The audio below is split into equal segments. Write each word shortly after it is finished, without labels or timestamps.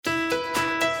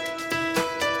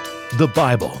The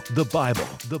Bible.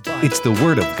 It's the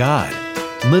Word of God,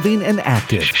 living and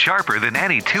active. Sharper than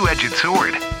any two-edged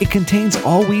sword. It contains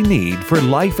all we need for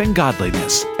life and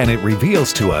godliness, and it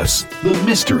reveals to us the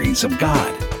mysteries of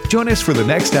God. Join us for the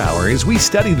next hour as we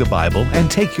study the Bible and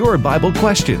take your Bible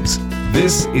questions.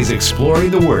 This is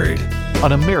Exploring the Word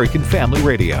on American Family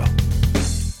Radio.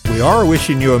 We are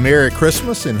wishing you a Merry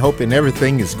Christmas and hoping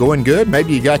everything is going good.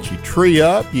 Maybe you got your tree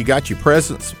up, you got your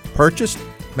presents purchased.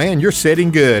 Man, you're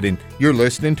sitting good and you're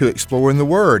listening to Exploring the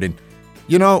Word. And,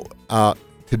 you know,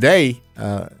 today,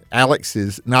 Alex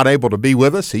is not able to be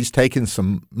with us. He's taking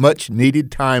some much-needed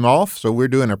time off, so we're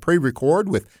doing a pre-record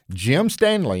with Jim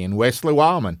Stanley in Wesley,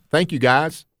 Wyoming. Thank you,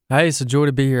 guys. Hey, it's a joy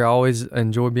to be here. I always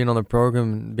enjoy being on the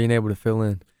program and being able to fill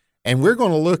in. And we're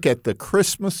going to look at the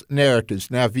Christmas narratives.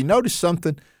 Now, if you notice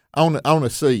something, I want to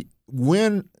see,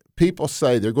 when people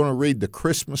say they're going to read the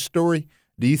Christmas story,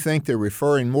 do you think they're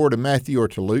referring more to Matthew or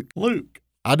to Luke? Luke.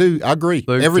 I do. I agree.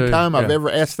 Luke Every too, time I've yeah. ever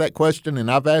asked that question,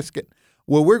 and I've asked it,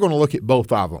 well, we're going to look at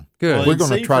both of them. Good. Well, We're going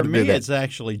to see, try for to me, do that. it's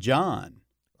actually John.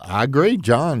 I agree,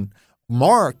 John.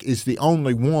 Mark is the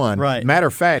only one. Right. Matter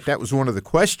of fact, that was one of the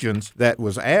questions that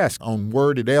was asked on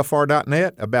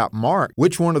word@lfr.net about Mark.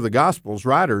 Which one of the Gospels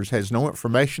writers has no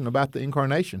information about the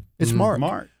incarnation? It's Mark.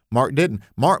 Mark didn't.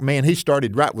 Mark, man, he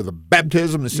started right with a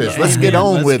baptism that says, let's get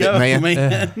on with it, man.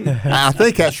 I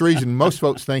think that's the reason most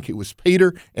folks think it was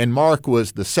Peter, and Mark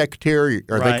was the secretary,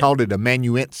 or they Right. called it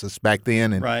amanuensis back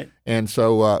then. And, Right. And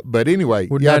so, but anyway,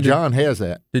 Well, yeah, now, John has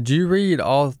that. Did you read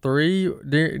all three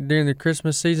during the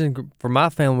Christmas season? For my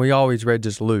family, we always read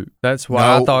just Luke. That's why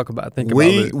I think about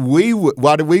Luke.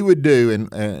 What we would do,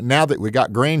 and now that we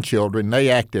got grandchildren, they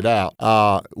act it out.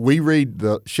 We read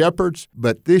the shepherds,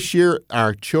 but this year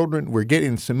our children, we're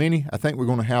getting so many. I think we're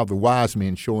going to have the wise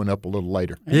men showing up a little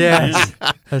later. Yeah.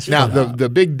 That's Now fun. the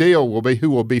big deal will be who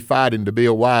will be fighting to be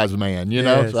a wise man. You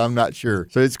know, Yes. so I'm not sure.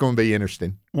 So it's going to be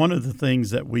interesting. One of the things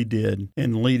that we did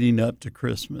in leading up to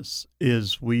Christmas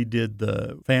is we did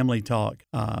the Family Talk.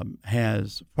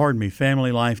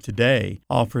 Family Life Today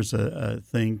offers a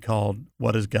thing called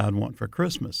What Does God Want for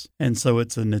Christmas? And so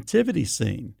it's a nativity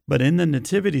scene. But in the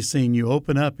nativity scene, you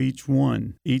open up each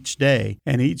day,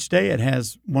 and each day it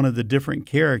has one of the different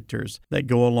characters that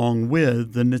go along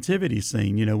with the nativity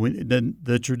scene, you know,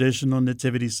 the traditional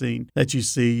nativity scene that you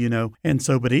see, you know. And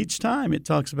so, but each time it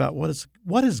talks about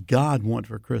what does God want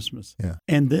for Christmas? Yeah.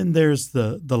 And then there's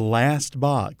the last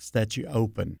box that you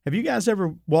open. Have you guys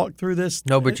ever walked through this?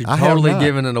 No, but you're I have totally not.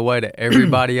 giving it away to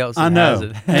everybody else that I know. has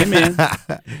it. Amen.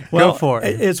 Go for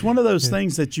it. It's one of those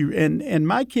things that and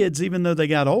my kids, even though they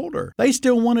got older, they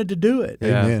still wanted to do it.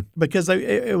 Yeah. Amen. Because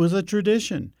it was a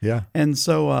tradition. Yeah. And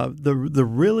so the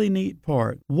really neat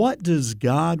part, what does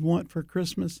God want for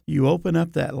Christmas? You open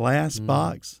up that last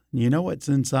box, you know what's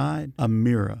inside? A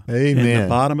mirror. In the Amen.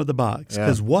 bottom of the box. Yeah.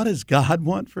 Because what does God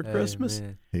want for Christmas?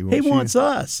 Amen. He He wants you.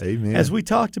 us. Amen. As we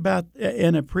talked about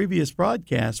in a previous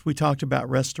broadcast, we talked about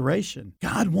restoration.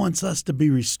 God wants us to be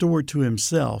restored to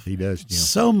himself. He does, Jim.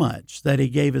 So much that he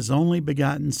gave his only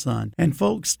begotten son. And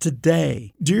folks,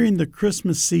 today, during the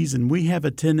Christmas season, we have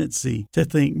a tendency to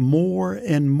think more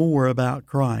and more about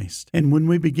Christ. And when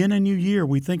we begin a new year,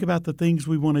 we think about the things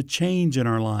we want to change in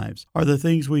our lives, or the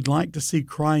things we'd like to see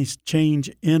Christ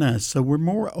change in us. So we're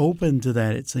more open to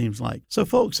that, it seems like. So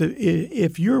folks,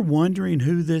 if you're wondering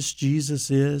who this Jesus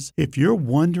is, if you're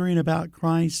wondering about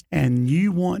Christ and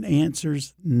you want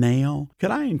answers now,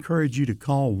 could I encourage you to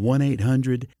call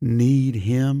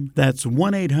 1-800-NEED-HIM? That's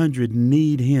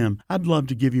 1-800-NEED-HIM. I'd love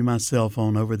to give you my cell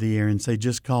phone over the air and say,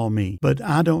 just call me. But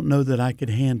I don't know that I could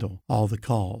handle all the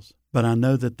calls. But I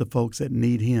know that the folks that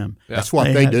need him, That's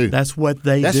what they do. That's what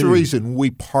they do. That's the reason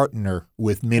we partner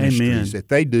with ministries, Amen. that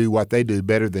they do what they do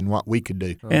better than what we could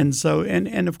do. And so,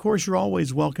 and of course, you're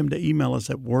always welcome to email us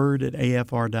at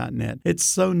word@afr.net. It's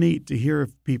so neat to hear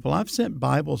of people. I've sent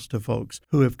Bibles to folks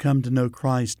who have come to know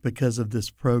Christ because of this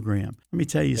program. Let me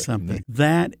tell you something.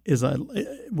 That is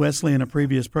Wesley, in a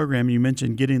previous program, you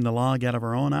mentioned getting the log out of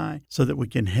our own eye so that we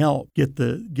can help get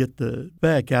the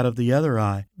speck out of the other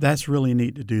eye. That's really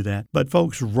neat to do that. But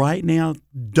folks, right now,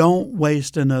 don't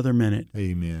waste another minute.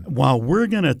 Amen. While we're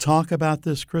going to talk about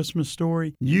this Christmas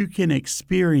story, you can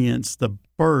experience the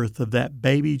birth of that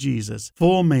baby Jesus,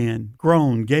 full man,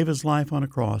 grown, gave his life on a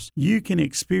cross. You can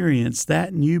experience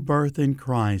that new birth in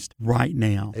Christ right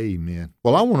now. Amen.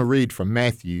 Well, I want to read from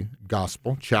Matthew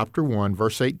Gospel, chapter 1,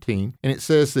 verse 18, and it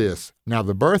says this: Now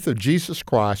the birth of Jesus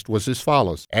Christ was as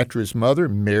follows. After his mother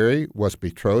Mary was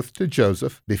betrothed to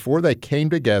Joseph, before they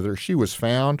came together, she was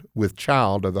found with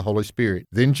child of the Holy Spirit.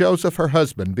 Then Joseph, her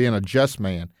husband, being a just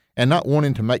man, and not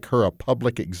wanting to make her a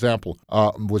public example,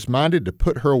 was minded to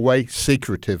put her away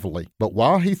secretively. But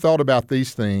while he thought about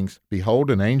these things,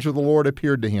 behold, an angel of the Lord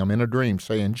appeared to him in a dream,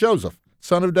 saying, Joseph,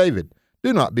 son of David,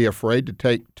 do not be afraid to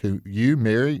take to you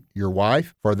Mary, your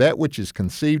wife, for that which is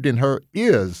conceived in her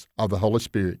is of the Holy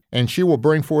Spirit. And she will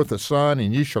bring forth a son,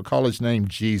 and you shall call his name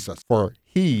Jesus, for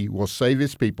he will save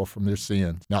his people from their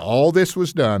sins. Now all this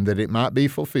was done that it might be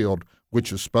fulfilled,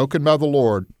 which was spoken by the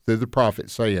Lord through the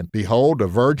prophet, saying, Behold, a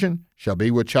virgin shall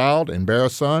be with child and bear a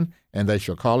son, and they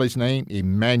shall call his name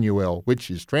Emmanuel,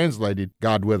 which is translated,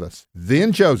 God with us.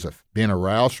 Then Joseph, being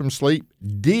aroused from sleep,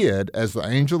 did as the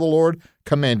angel of the Lord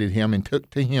commanded him, and took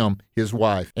to him his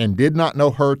wife, and did not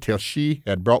know her till she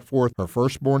had brought forth her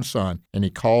firstborn son, and he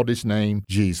called his name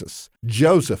Jesus.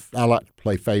 Joseph, I like to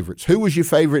play favorites. Who was your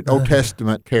favorite Old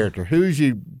Testament character? Who's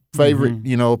your favorite,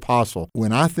 apostle?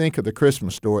 When I think of the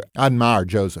Christmas story, I admire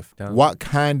Joseph. Yeah. What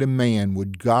kind of man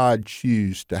would God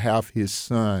choose to have his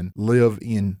son live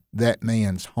in that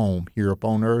man's home here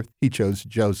upon earth? He chose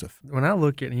Joseph. When I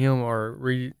look at him or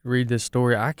read this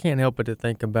story, I can't help but to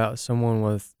think about someone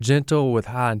with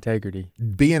high integrity.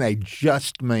 Being a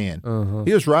just man.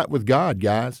 He was right with God,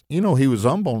 guys. He was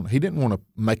humble. He didn't want to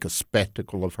make a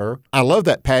spectacle of her. I love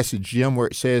that passage, Jim, where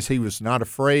it says he was not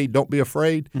afraid. Don't be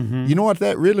afraid. You know what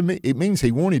that really means? It means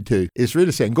he wanted to. It's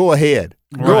really saying, go ahead.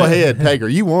 Go ahead, take her.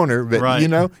 You want her, but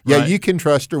you can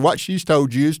trust her. What she's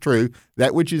told you is true.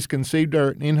 That which is conceived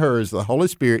in her is the Holy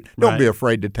Spirit. Don't be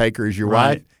afraid to take her as your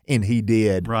wife. And he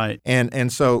did. Right.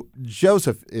 And so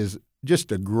Joseph is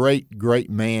just a great, great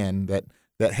man that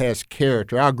has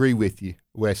character. I agree with you,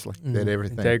 Wesley, that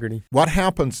everything. Integrity. What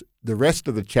happens the rest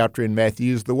of the chapter in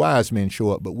Matthew is the wise men show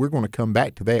up, but we're going to come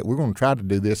back to that. We're going to try to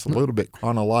do this a little bit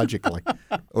chronologically.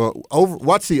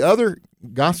 What's the other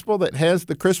gospel that has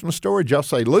the Christmas story? Did y'all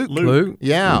say Luke? Luke.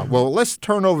 Yeah. Well, let's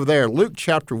turn over there. Luke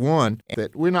chapter 1.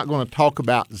 That we're not going to talk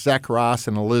about Zacharias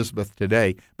and Elizabeth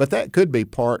today, but that could be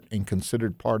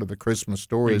considered part of the Christmas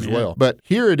story as well. But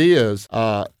here it is.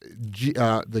 The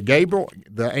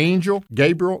angel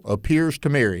Gabriel appears to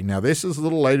Mary. Now, this is a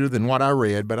little later than what I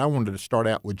read, but I wanted to start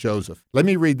out with Joseph. Let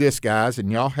me read this, guys,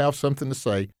 and y'all have something to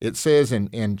say. It says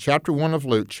in chapter 1 of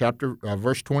Luke,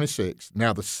 verse 26,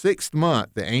 Now the 6th month,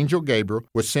 the angel Gabriel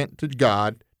was sent to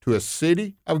God to a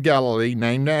city of Galilee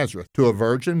named Nazareth, to a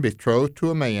virgin betrothed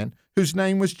to a man whose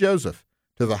name was Joseph,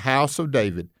 to the house of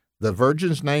David. The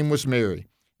virgin's name was Mary.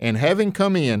 And having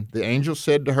come in, the angel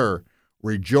said to her,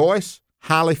 Rejoice,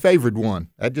 highly favored one.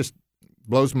 That just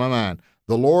blows my mind.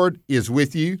 The Lord is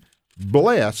with you.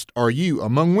 Blessed are you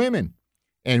among women.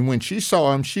 And when she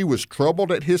saw him, she was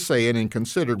troubled at his saying, and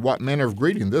considered what manner of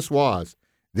greeting this was.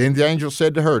 Then the angel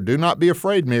said to her, Do not be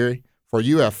afraid, Mary, for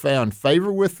you have found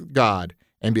favor with God.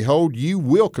 And behold, you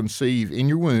will conceive in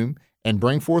your womb, and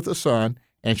bring forth a son,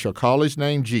 and shall call his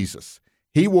name Jesus.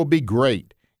 He will be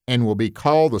great, and will be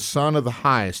called the Son of the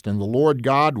Highest. And the Lord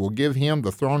God will give him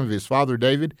the throne of his father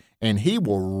David, and he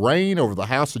will reign over the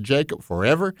house of Jacob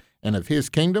forever, and of his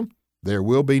kingdom there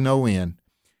will be no end.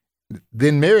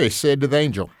 Then Mary said to the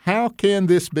angel, How can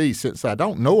this be, since I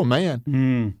don't know a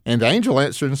man? And the angel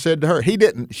answered and said to her,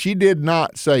 she did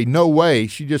not say, no way.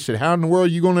 She just said, how in the world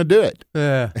are you going to do it?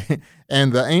 Yeah.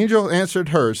 And the angel answered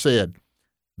her, said,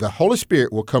 The Holy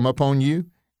Spirit will come upon you,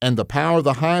 and the power of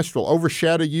the highest will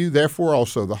overshadow you. Therefore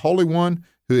also the Holy One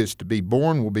who is to be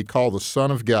born will be called the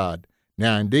Son of God.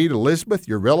 Now indeed Elizabeth,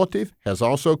 your relative, has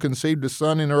also conceived a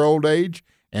son in her old age,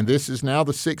 and this is now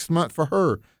the 6th month for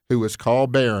her, who is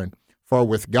called barren. For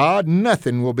with God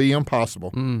nothing will be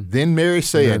impossible. Then Mary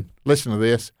said, Listen to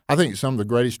this, I think it's some of the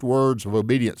greatest words of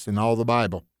obedience in all the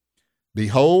Bible.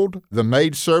 Behold, the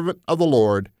maidservant of the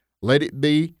Lord, let it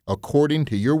be according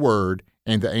to your word.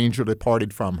 And the angel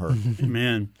departed from her.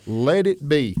 Amen. Let it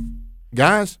be.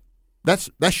 Guys, that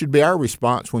should be our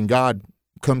response when God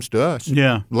comes to us.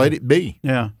 Yeah. Let it be.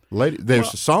 Yeah.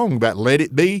 There's a song about let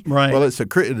it be. Right. Well,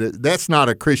 that's not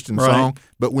a Christian song,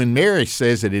 but when Mary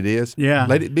says it is. Yeah.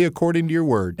 Let it be according to your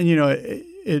word. And,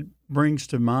 it brings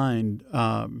to mind,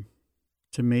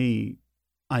 to me,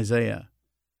 Isaiah.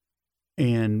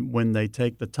 And when they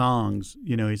take the tongs,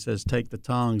 he says, take the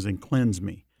tongs and cleanse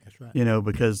me. That's right.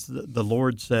 Because the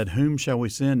Lord said, whom shall we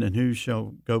send and who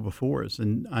shall go before us?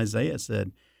 And Isaiah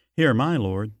said, here am I,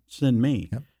 Lord, send me.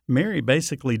 Yep. Mary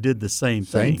basically did the same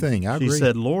thing. Same thing, I agree. She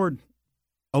said, Lord,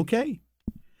 okay.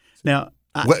 Now,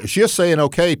 she's saying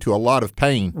okay to a lot of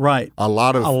pain. Right. A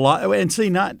lot. And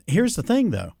see, here's the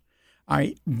thing, though. All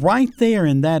right, right there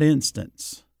in that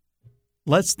instance,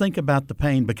 let's think about the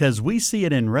pain, because we see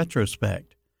it in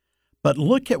retrospect. But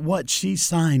look at what she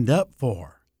signed up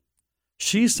for.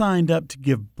 She signed up to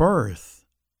give birth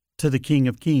to the King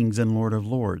of Kings and Lord of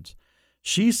Lords.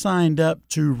 She signed up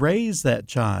to raise that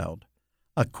child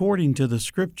according to the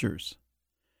Scriptures.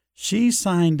 She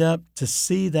signed up to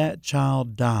see that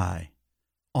child die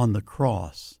on the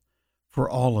cross for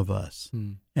all of us.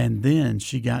 And then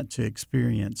she got to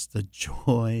experience the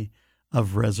joy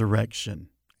of resurrection.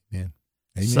 Amen.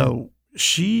 Amen. So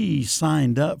she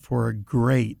signed up for a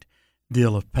great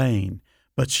deal of pain,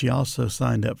 but she also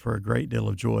signed up for a great deal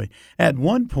of joy. At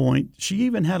one point, she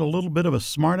even had a little bit of a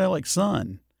smart aleck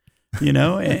son,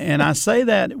 and I say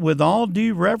that with all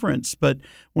due reverence, but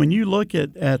when you look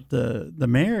at the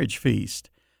marriage feast,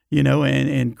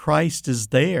 and Christ is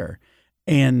there,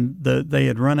 and they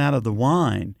had run out of the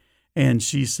wine, and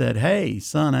she said, "Hey,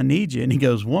 son, I need you." And he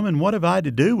goes, "Woman, what have I to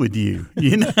do with you?"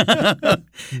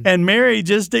 And Mary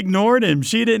just ignored him.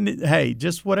 She didn't, hey,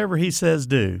 just whatever he says,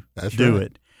 do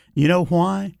it. You know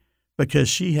why? Because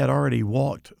she had already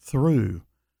walked through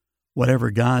whatever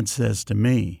God says to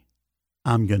me,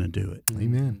 I'm going to do it.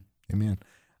 Amen. Amen.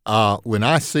 When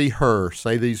I see her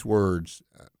say these words,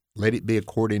 let it be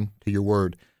according to your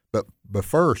word. But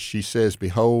first she says,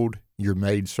 behold, your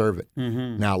maidservant.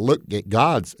 Mm-hmm. Now look at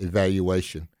God's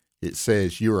evaluation. It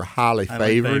says you are highly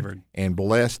favored and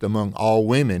blessed among all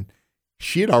women.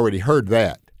 She had already heard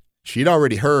that. She'd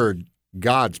already heard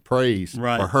God's praise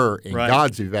for her and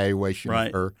God's evaluation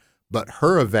of her. But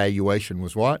her evaluation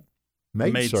was what?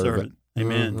 Maidservant.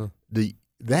 Amen.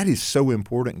 That is so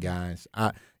important, guys.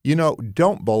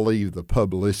 Don't believe the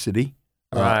publicity.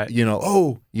 Right.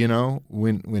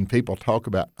 When people talk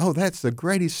about, that's the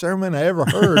greatest sermon I ever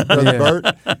heard, Brother Bert.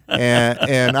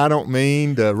 And I don't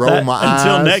mean to roll my eyes.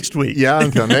 Until next week. Yeah,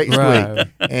 until next week.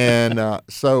 And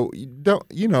so don't,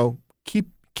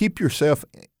 keep yourself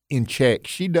in check.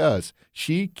 She does.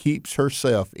 She keeps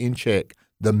herself in check,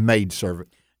 the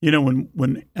maidservant.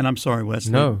 When and I'm sorry,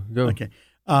 Wesley. No, go. Okay.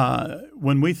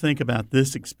 When we think about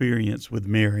this experience with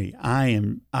Mary, I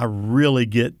really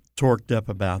get torqued up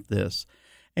about this.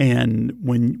 And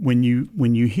when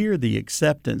you hear the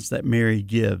acceptance that Mary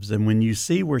gives, and when you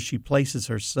see where she places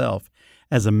herself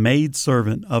as a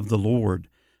maidservant of the Lord,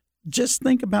 just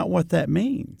think about what that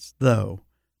means, though.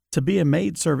 To be a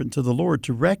maidservant to the Lord,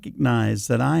 to recognize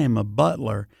that I am a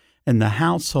butler in the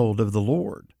household of the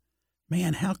Lord.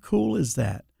 Man, how cool is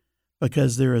that?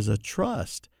 Because there is a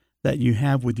trust that you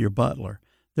have with your butler.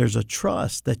 There's a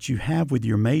trust that you have with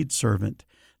your maidservant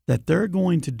that they're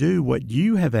going to do what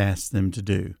you have asked them to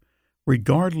do,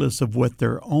 regardless of what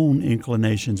their own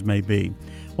inclinations may be.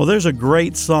 Well, there's a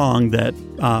great song that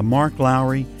Mark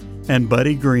Lowry and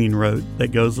Buddy Green wrote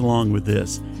that goes along with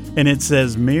this. And it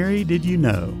says, "Mary, did you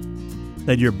know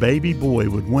that your baby boy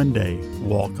would one day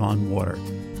walk on water?"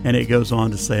 And it goes on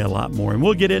to say a lot more. And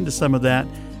we'll get into some of that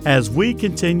as we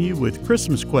continue with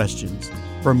Christmas questions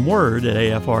from Word at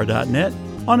AFR.net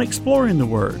on Exploring the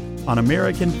Word on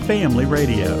American Family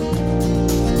Radio.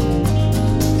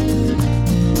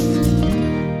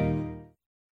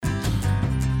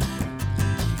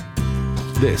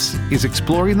 This is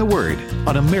Exploring the Word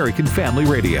on American Family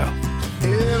Radio.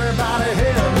 Everybody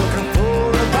here looking for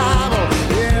a Bible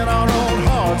in our own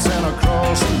hearts and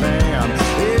across the land.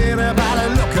 Everybody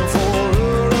looking for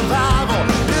a revival.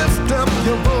 Lift up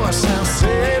your voice and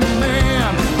say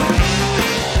amen.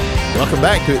 Welcome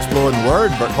back to Exploring the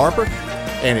Word. Bert Harper,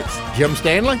 and it's Jim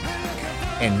Stanley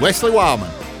and Wesley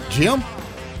Wildman. Jim,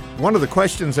 one of the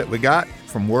questions that we got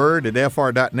from Word at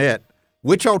FR.net,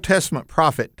 which Old Testament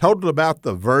prophet told about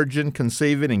the virgin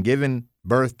conceiving and giving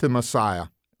birth to Messiah?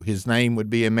 His name would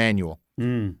be Emmanuel.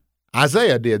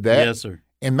 Isaiah did that. Yes, sir.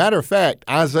 And matter of fact,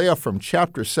 Isaiah from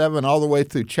chapter 7 all the way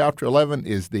through chapter 11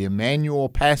 is the Emmanuel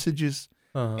passages.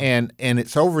 Uh-huh. And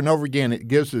it's over and over again. It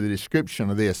gives you the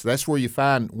description of this. That's where you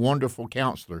find Wonderful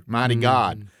Counselor, Mighty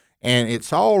God. And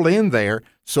it's all in there.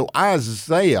 So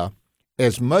Isaiah,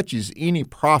 as much as any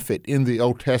prophet in the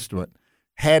Old Testament,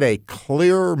 had a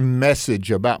clear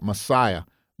message about Messiah.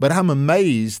 But I'm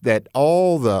amazed that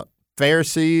all the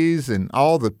Pharisees and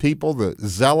all the people, the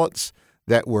zealots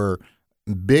that were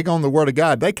big on the Word of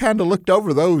God, they kind of looked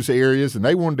over those areas and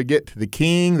they wanted to get to the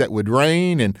king that would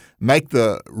reign and make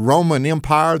the Roman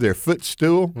Empire their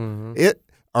footstool. Mm-hmm.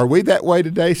 Are we that way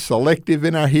today, selective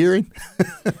in our hearing?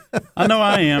 I know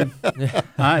I am.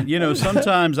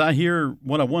 Sometimes I hear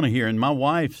what I want to hear, and my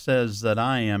wife says that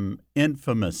I am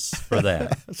infamous for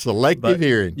that. Selective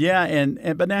hearing. Yeah,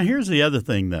 but now here's the other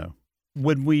thing, though.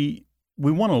 When we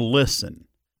want to listen,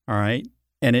 all right?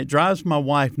 And it drives my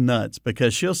wife nuts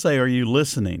because she'll say, "Are you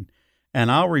listening?" And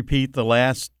I'll repeat the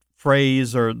last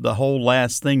phrase or the whole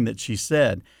last thing that she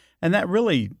said. And that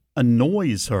really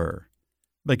annoys her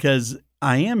because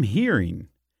I am hearing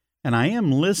and I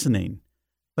am listening,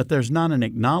 but there's not an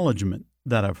acknowledgement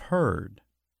that I've heard.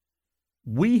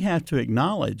 we have to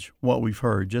acknowledge what we've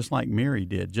heard, just like Mary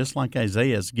did, just like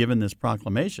Isaiah's given this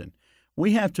proclamation.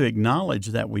 We have to acknowledge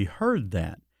that we heard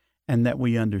that and that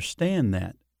we understand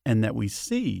that and that we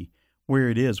see where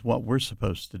it is what we're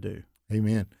supposed to do.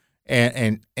 Amen.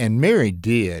 And Mary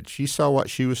did. She saw what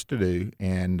she was to do.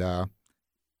 And,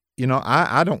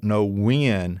 I don't know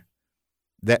when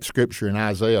that scripture in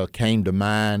Isaiah came to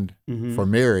mind for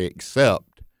Mary,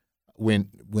 except when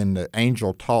the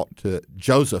angel taught to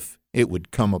Joseph it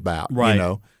would come about,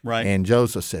 Right. And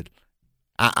Joseph said,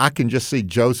 I can just see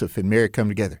Joseph and Mary come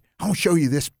together. I want to show you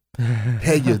this,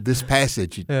 tell you this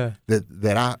passage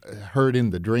that I heard in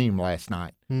the dream last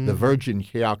night. The virgin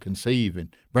shall conceive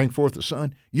and bring forth a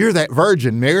son. You're that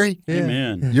virgin, Mary.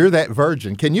 Amen. You're that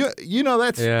virgin. Can you,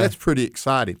 that's pretty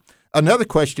exciting. Another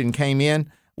question came in.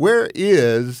 Where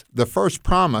is the first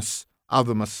promise of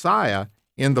the Messiah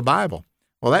in the Bible?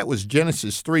 Well, that was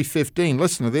Genesis 3:15.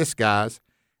 Listen to this, guys.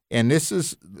 And this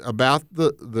is about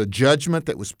the judgment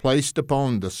that was placed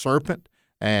upon the serpent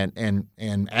and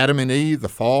Adam and Eve, the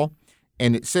fall.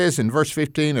 And it says in verse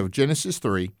 15 of Genesis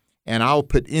 3, and I'll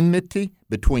put enmity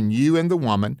between you and the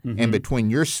woman, and between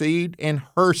your seed and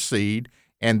her seed,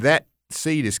 and that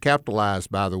seed is capitalized,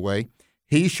 by the way.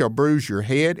 He shall bruise your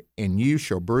head, and you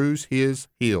shall bruise his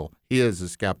heel. His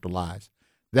is capitalized.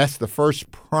 That's the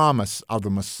first promise of the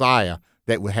Messiah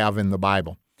that we have in the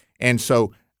Bible. And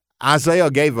so Isaiah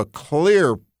gave a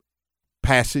clear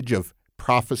passage of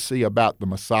prophecy about the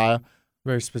Messiah.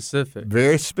 Very specific.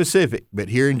 Very specific. But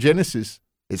here in Genesis,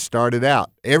 it started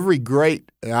out. Every great,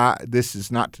 this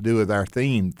is not to do with our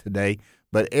theme today,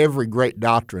 but every great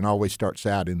doctrine always starts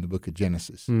out in the book of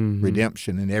Genesis.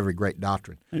 Redemption in every great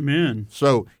doctrine. Amen.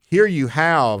 So here you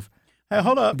have. Hey,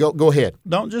 hold up. Go ahead.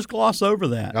 Don't just gloss over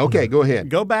that. Okay, go ahead.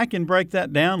 Go back and break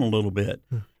that down a little bit,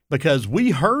 because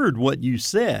we heard what you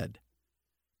said,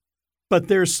 but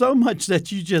there's so much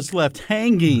that you just left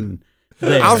hanging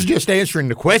there. I was just answering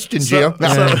the question, Jim.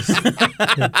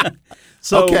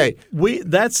 So okay.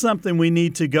 That's something we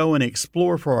need to go and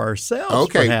explore for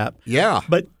ourselves, perhaps. Yeah.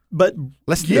 But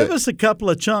Let's give us a couple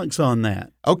of chunks on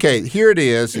that. Okay, here it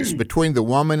is. It's between the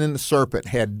woman and the serpent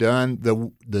had done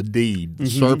the deed. The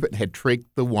serpent had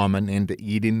tricked the woman into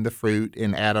eating the fruit,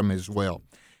 and Adam as well.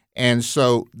 And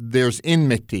so there's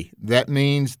enmity. That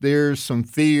means there's some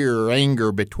fear or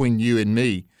anger between you and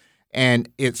me. And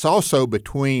it's also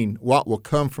between what will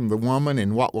come from the woman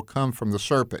and what will come from the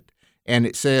serpent. And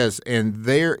it says, and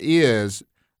there is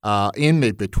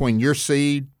enmity between your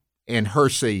seed and her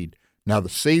seed. Now, the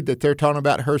seed that they're talking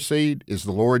about, her seed, is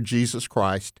the Lord Jesus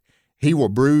Christ. He will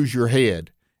bruise your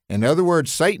head. In other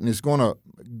words, Satan is going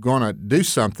to do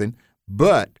something,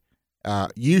 but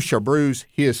you shall bruise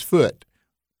his foot.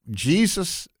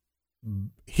 Jesus,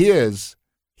 his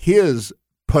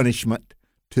punishment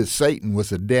to Satan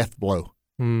was a death blow.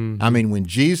 I mean, when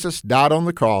Jesus died on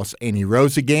the cross and he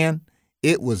rose again,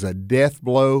 it was a death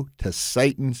blow to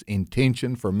Satan's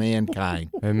intention for mankind.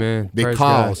 Amen.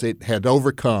 Because it had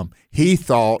overcome. He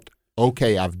thought,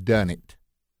 okay, I've done it.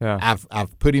 Yeah.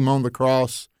 I've put him on the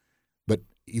cross. But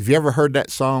have you ever heard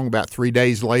that song about 3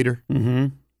 days later? Mm-hmm.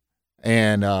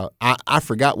 And I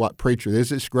forgot what preacher. There's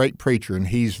this great preacher, and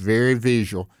he's very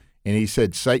visual. And he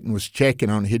said Satan was checking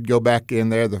on. He'd go back in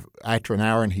there after an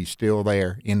hour, and he's still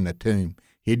there in the tomb.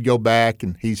 He'd go back,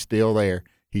 and he's still there.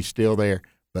 He's still there.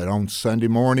 But on Sunday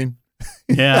morning,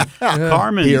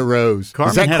 Carmen, he arose.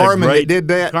 Is that had Carmen that did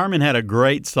that? Carmen had a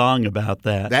great song about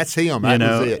that. That's him. That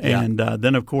was it. Yeah. And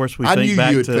then, of course, we I think knew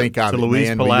back you would to, think of to it, Luis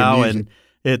man, with your Palau, music. and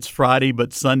it's Friday,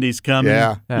 but Sunday's coming.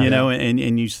 Yeah.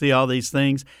 And you see all these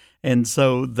things. And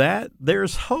so that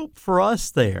there's hope for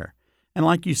us there. And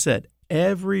like you said,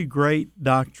 every great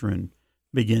doctrine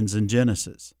begins in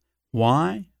Genesis.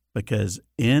 Why? Because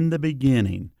in the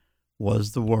beginning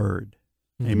was the Word.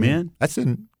 Amen? That's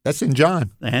in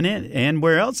John. And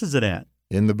where else is it at?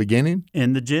 In the beginning?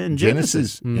 In the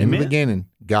Genesis. In the beginning,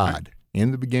 God.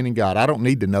 In the beginning, God. I don't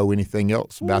need to know anything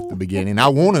else about the beginning. I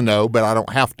want to know, but I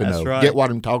don't have to know. Right. Get what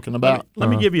I'm talking about? Let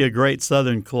me give you a great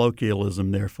Southern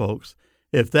colloquialism there, folks.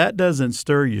 If that doesn't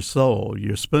stir your soul,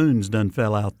 your spoons done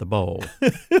fell out the bowl.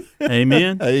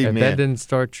 Amen? Amen. If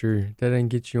that didn't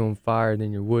get you on fire,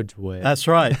 then your wood's wet. That's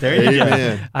right. There you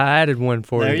go. I added one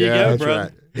for There you. you go, That's brother.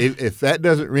 right. If that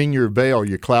doesn't ring your bell,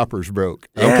 your clapper's broke.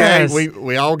 Yes. Okay,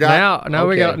 we all got Now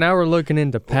okay. we're looking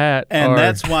into Pat. And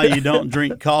that's why you don't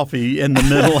drink coffee in the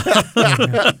middle.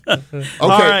 Okay. All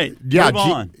right, Yeah, move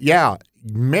on.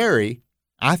 Mary,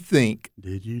 I think,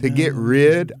 Did you to get know?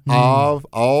 rid of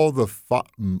all the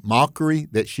mockery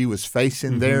that she was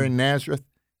facing there in Nazareth,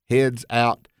 heads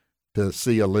out to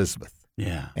see Elizabeth.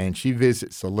 Yeah. And she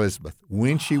visits Elizabeth.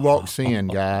 When she walks in,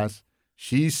 guys,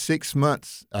 She's 6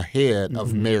 months ahead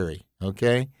of Mary,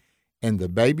 okay? And the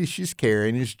baby she's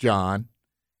carrying is John.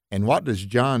 And what does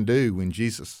John do when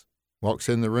Jesus walks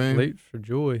in the room? Leaped for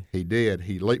joy. He did.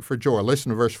 He leaped for joy. Listen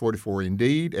to verse 44.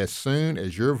 Indeed, as soon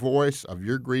as your voice of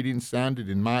your greeting sounded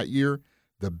in my ear,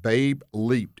 the babe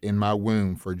leaped in my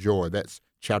womb for joy. That's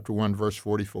chapter 1, verse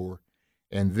 44.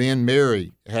 And then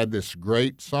Mary had this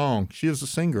great song. She was a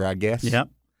singer, I guess. Yep.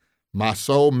 My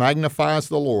soul magnifies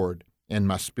the Lord, and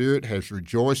my spirit has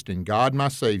rejoiced in God my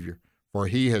Savior, for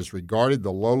he has regarded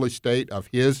the lowly state of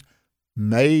his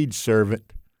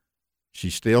maidservant.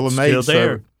 She's still a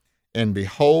maidservant. And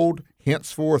behold,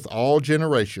 henceforth all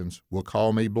generations will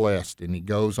call me blessed. And he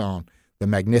goes on, the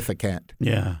Magnificat.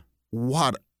 Yeah.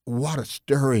 What a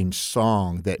stirring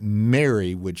song that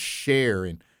Mary would share,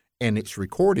 and it's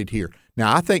recorded here.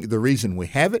 Now, I think the reason we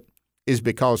have it is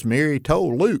because Mary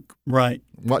told Luke Right.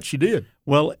 what she did.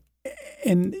 Well,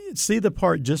 and see the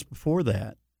part just before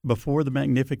that, before the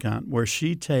Magnificat, where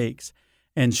she takes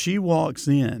and she walks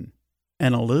in,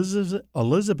 and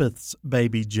Elizabeth's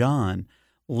baby John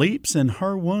leaps in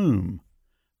her womb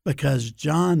because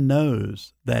John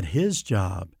knows that his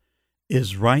job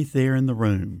is right there in the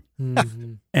room,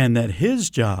 and that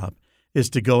his job is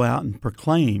to go out and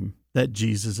proclaim that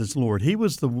Jesus is Lord. He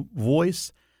was the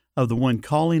voice of the one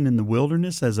calling in the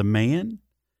wilderness as a man,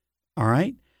 all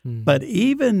right? But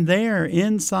even there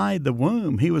inside the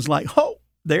womb, he was like, oh,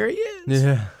 there he is.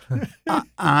 Yeah.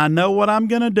 I know what I'm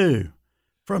going to do.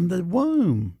 From the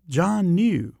womb, John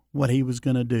knew what he was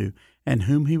going to do and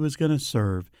whom he was going to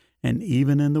serve. And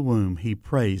even in the womb, he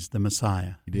praised the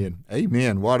Messiah. He did.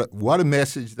 Amen. What a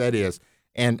message that is.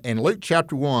 And Luke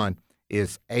chapter 1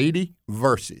 is 80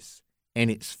 verses,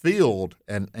 and it's filled,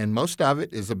 and most of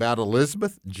it is about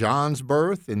Elizabeth, John's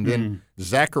birth, and then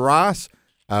Zacharias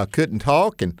couldn't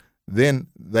talk, and then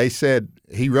they said,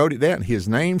 he wrote it down, his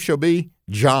name shall be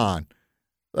John.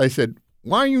 They said,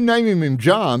 why are you naming him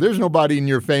John? There's nobody in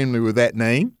your family with that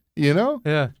name, you know?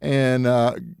 Yeah. And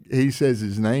he says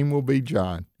his name will be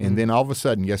John. And then all of a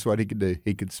sudden, guess what he could do?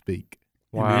 He could speak.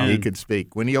 Wow. He could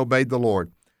speak when he obeyed the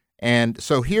Lord. And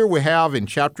so here we have in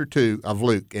chapter 2 of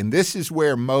Luke, and this is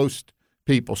where most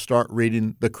people start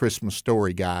reading the Christmas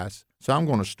story, guys. So I'm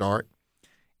going to start.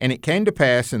 And it came to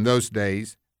pass in those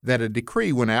days that a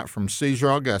decree went out from Caesar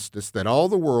Augustus that all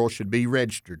the world should be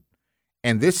registered.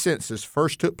 And this census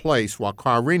first took place while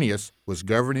Quirinius was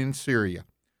governing Syria.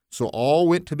 So all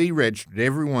went to be registered,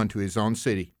 every one to his own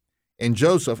city. And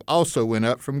Joseph also went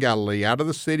up from Galilee out of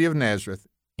the city of Nazareth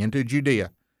into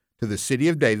Judea, to the city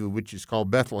of David, which is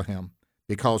called Bethlehem,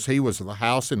 because he was of the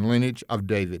house and lineage of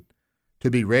David,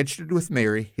 to be registered with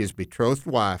Mary, his betrothed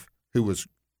wife, who was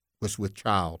with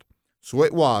child. So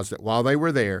it was that while they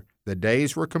were there, the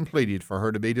days were completed for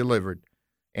her to be delivered.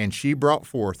 And she brought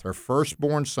forth her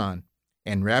firstborn son,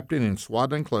 and wrapped him in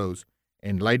swaddling clothes,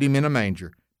 and laid him in a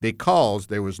manger, because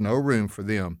there was no room for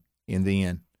them in the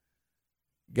inn.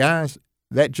 Guys,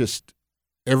 that just,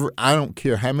 I don't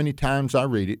care how many times I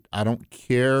read it. I don't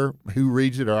care who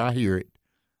reads it or I hear it.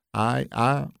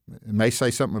 I may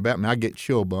say something about me. I get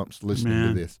chill bumps listening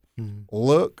to this.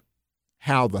 Look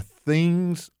how the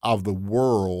things of the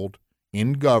world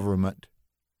in government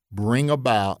bring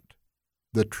about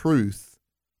the truth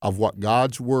of what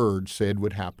God's word said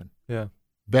would happen. Yeah.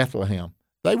 Bethlehem.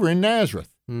 They were in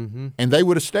Nazareth, and they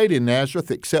would have stayed in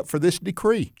Nazareth except for this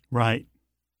decree. Right.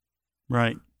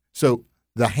 Right. So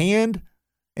the hand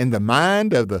and the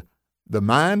mind of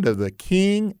the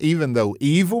king, even though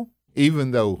evil,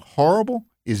 even though horrible,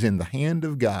 is in the hand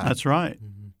of God. That's right.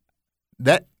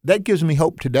 That gives me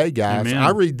hope today, guys. Amen. I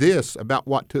read this about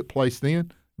what took place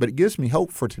then, but it gives me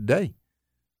hope for today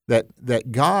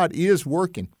that God is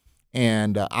working.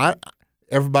 And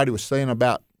everybody was saying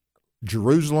about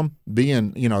Jerusalem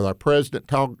being, our president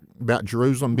talked about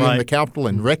Jerusalem being the capital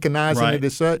and recognizing it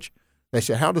as such. They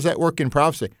said, how does that work in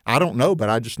prophecy? I don't know, but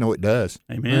I just know it does.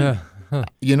 Amen.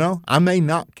 Yeah. I may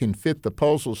not can fit the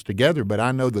puzzles together, but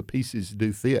I know the pieces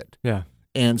do fit. Yeah.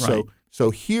 And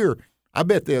so here, I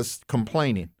bet there's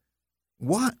complaining.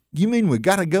 What? You mean we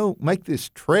got to go make this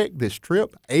trip,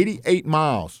 88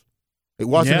 miles? It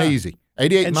wasn't easy.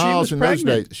 88 miles in those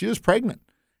days. She was pregnant.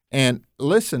 And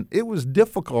listen, it was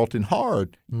difficult and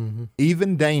hard,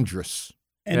 even dangerous.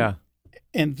 And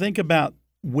think about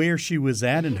where she was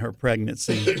at in her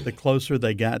pregnancy the closer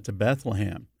they got to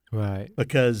Bethlehem. Right.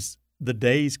 Because the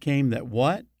days came that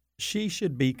what? She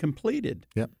should be completed.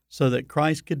 Yep. So that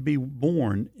Christ could be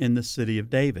born in the city of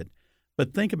David.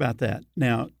 But think about that.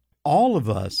 Now, all of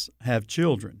us have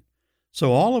children.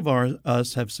 So all of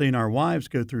us have seen our wives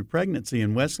go through pregnancy.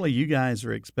 And Wesley, you guys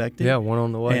are expecting. Yeah, one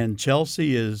on the way. And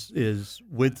Chelsea is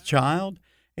with child.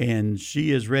 and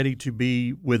she is ready to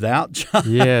be without child.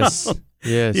 Yes.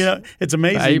 Yes. You know, it's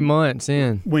amazing. 8 months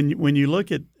in. When you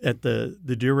look at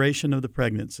the duration of the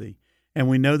pregnancy, and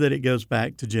we know that it goes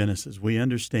back to Genesis, we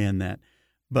understand that.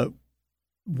 But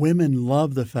women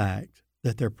love the fact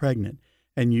that they're pregnant,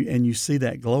 and you see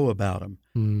that glow about them.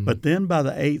 Mm. But then by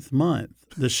the 8th month,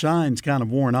 the shine's kind of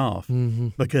worn off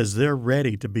because they're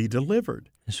ready to be delivered.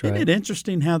 That's right. Isn't it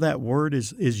interesting how that word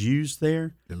is used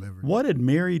there? Delivered. What did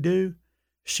Mary do?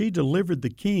 She delivered the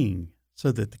king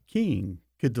so that the king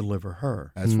could deliver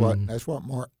her. That's what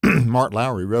Mark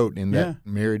Lowry wrote in that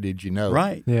Mary, Did You Know?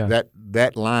 Right. Yeah.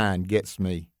 That line gets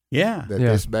me. Yeah. That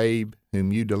this babe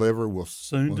whom you deliver will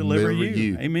soon deliver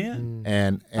you. Amen.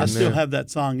 And I still have that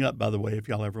song up, by the way, if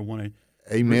y'all ever want to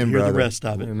Amen, hear brother. the rest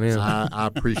of it. Amen. I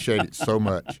appreciate it so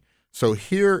much. So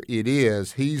here it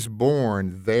is. He's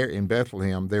born there in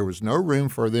Bethlehem. There was no room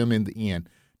for them in the inn.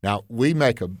 Now, we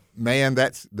make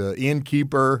that's the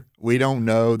innkeeper. We don't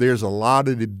know. There's a lot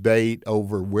of debate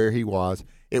over where he was.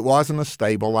 It wasn't a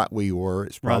stable like we were.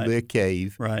 It's probably a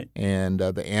cave. Right. And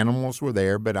the animals were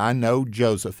there. But I know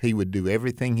Joseph, he would do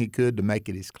everything he could to make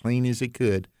it as clean as he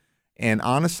could. And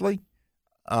honestly,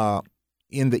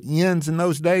 in the inns in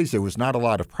those days, there was not a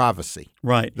lot of privacy.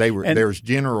 Right. There was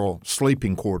general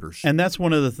sleeping quarters. And that's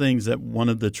one of the things that one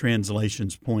of the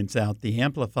translations points out. The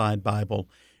Amplified Bible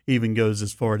even goes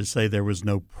as far to say there was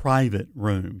no private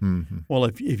room. Mm-hmm. Well,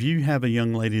 if you have a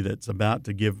young lady that's about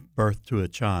to give birth to a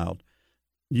child,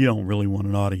 you don't really want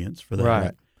an audience for that.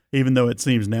 Right. Even though it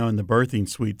seems now in the birthing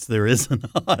suites there is an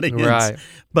audience. Right.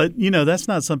 But, that's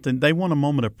not something – they want a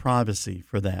moment of privacy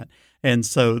for that. And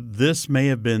so this may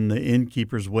have been the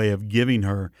innkeeper's way of giving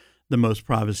her the most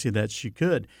privacy that she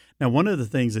could. Now, one of the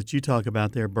things that you talk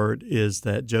about there, Bert, is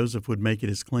that Joseph would make it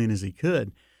as clean as he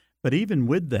could. But even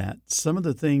with that, some of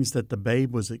the things that the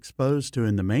babe was exposed to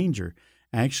in the manger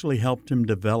actually helped him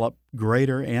develop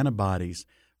greater antibodies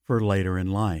for later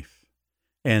in life.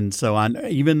 And so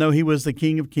even though he was the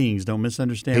King of Kings, don't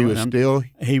misunderstand.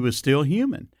 He was still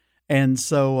human. And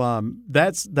so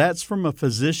that's from a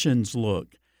physician's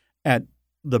look at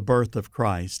the birth of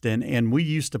Christ. And we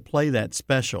used to play that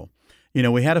special.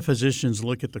 We had a physician's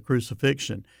look at the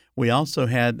crucifixion. We also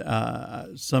had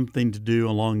something to do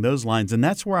along those lines. And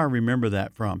that's where I remember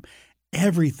that from.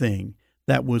 Everything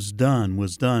that was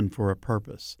done for a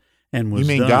purpose. And was You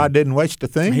mean done. God didn't waste a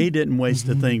thing? He didn't waste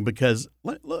a thing because,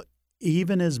 look,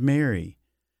 even as Mary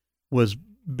was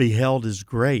beheld as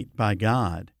great by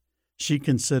God, she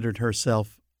considered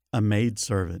herself a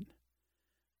maidservant.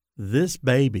 This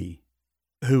baby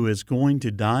who is going to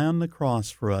die on the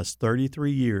cross for us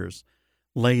 33 years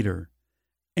later,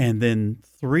 and then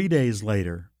 3 days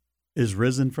later is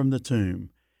risen from the tomb,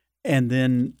 and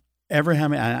then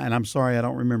and I'm sorry I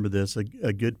don't remember this,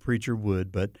 a good preacher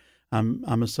would, but I'm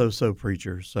a so-so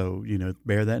preacher, so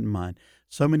bear that in mind.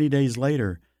 So many days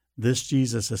later, this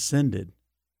Jesus ascended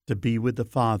to be with the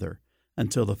Father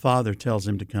until the Father tells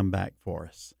him to come back for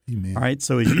us. Amen. All right,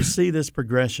 so as you see this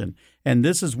progression, and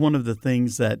this is one of the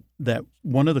things that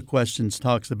one of the questions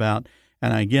talks about,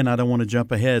 and again, I don't want to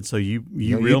jump ahead, so you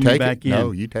reel me back in.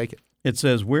 No, you take it. It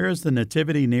says, where is the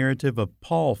nativity narrative of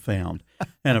Paul found?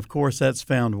 And, of course, that's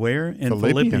found where? In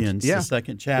Philippians, the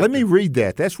 2nd chapter. Let me read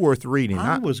that. That's worth reading.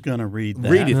 I was going to read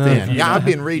that. Read it then. Yeah, I've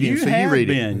been reading, so you read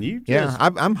it.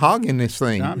 I'm hogging this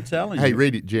thing. I'm telling you. Hey,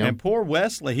 read it, Jim. And poor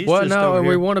Wesley, he's just over here.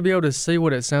 We want to be able to see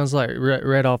what it sounds like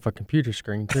read off a computer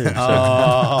screen, too. So.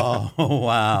 Oh,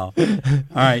 wow. All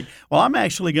right. Well, I'm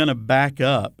actually going to back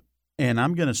up, and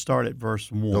I'm going to start at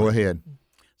verse 1. Go ahead.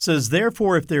 It says,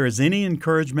 therefore, if there is any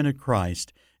encouragement in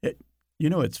Christ,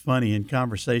 it's funny, in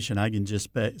conversation, I can just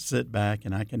sit back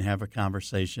and I can have a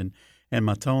conversation, and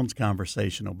my tone's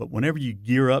conversational. But whenever you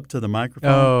gear up to the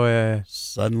microphone,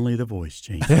 suddenly the voice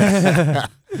changes.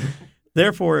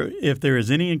 Therefore, if there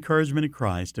is any encouragement in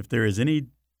Christ, if there is any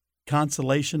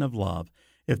consolation of love,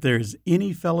 if there is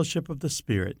any fellowship of the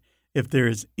Spirit, if there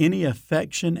is any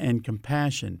affection and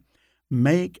compassion,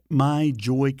 make my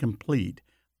joy complete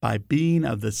by being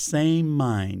of the same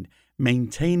mind,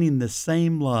 maintaining the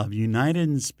same love, united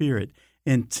in spirit,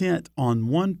 intent on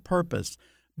one purpose.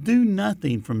 Do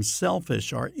nothing from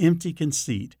selfish or empty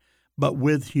conceit, but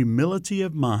with humility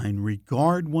of mind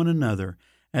regard one another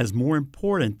as more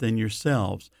important than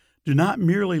yourselves. Do not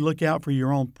merely look out for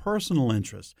your own personal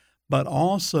interests, but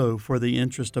also for the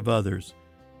interest of others.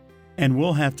 And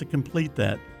we'll have to complete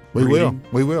that. We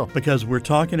will. Because we're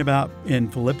talking about in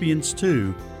Philippians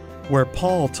 2, where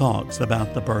Paul talks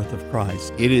about the birth of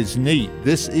Christ. It is neat.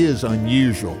 This is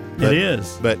unusual. It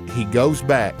is. But he goes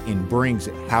back and brings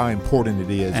it how important it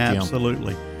is,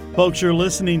 Absolutely. Jim. Folks, you're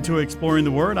listening to Exploring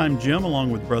the Word. I'm Jim, along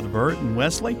with Brother Bert and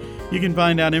Wesley. You can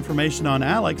find out information on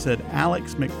Alex at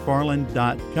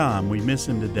alexmcfarland.com. We miss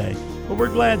him today, but we're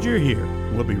glad you're here.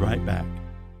 We'll be right back.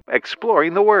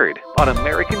 Exploring the Word on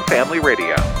American Family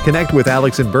Radio. Connect with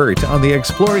Alex and Bert on the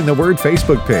Exploring the Word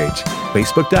Facebook page,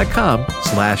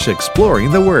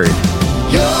 facebook.com/Exploring the Word.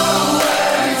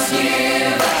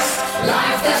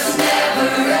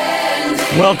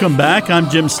 Welcome back. I'm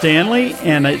Jim Stanley,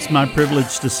 and it's my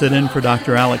privilege to sit in for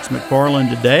Dr. Alex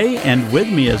McFarland today. And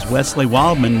with me is Wesley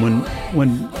Wildman.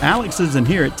 When Alex isn't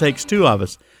here, it takes two of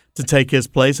us to take his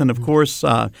place. And, of course,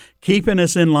 keeping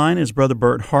us in line is Brother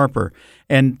Bert Harper.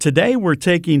 And today we're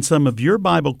taking some of your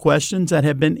Bible questions that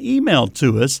have been emailed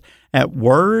to us at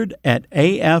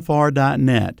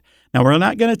word@afr.net. Now, we're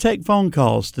not going to take phone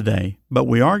calls today, but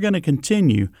we are going to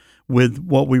continue with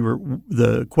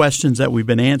the questions that we've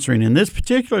been answering. And this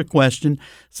particular question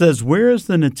says, where is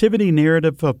the nativity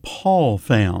narrative of Paul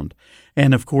found?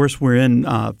 And, of course, we're in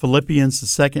Philippians, the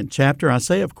 2nd chapter. I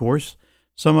say, of course,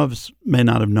 some of us may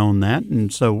not have known that.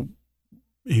 And so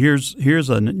here's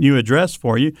a new address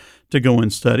for you to go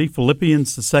and study,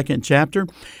 Philippians, the 2nd chapter.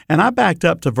 And I backed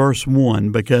up to verse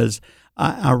 1 because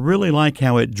I really like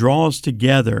how it draws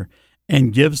together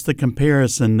and gives the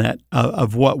comparison that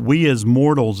of what we as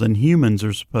mortals and humans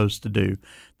are supposed to do.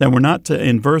 That we're not to,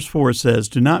 in verse 4 it says,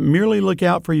 do not merely look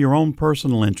out for your own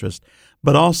personal interest,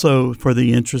 but also for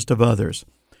the interest of others.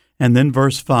 And then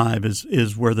verse 5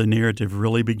 is where the narrative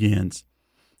really begins.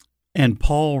 And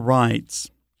Paul writes,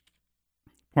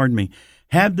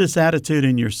 have this attitude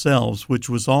in yourselves, which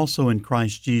was also in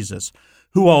Christ Jesus,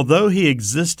 who, although he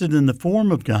existed in the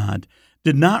form of God,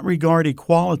 did not regard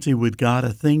equality with God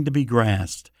a thing to be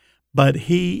grasped, but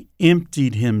he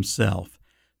emptied himself,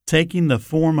 taking the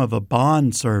form of a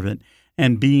bondservant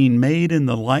and being made in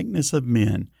the likeness of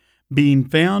men. Being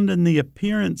found in the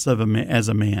appearance of as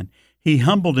a man, he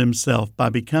humbled himself by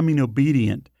becoming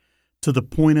obedient to the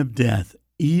point of death,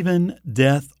 even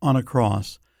death on a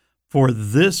cross. For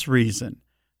this reason,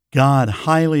 God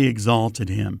highly exalted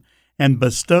him and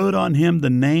bestowed on him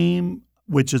the name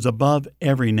which is above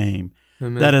every name,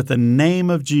 Amen. That at the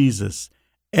name of Jesus,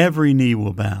 every knee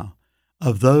will bow,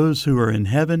 of those who are in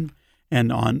heaven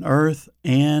and on earth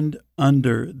and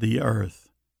under the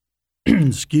earth.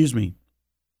 Excuse me.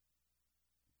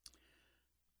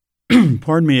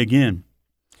 Pardon me again.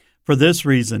 For this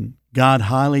reason, God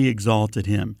highly exalted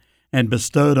him and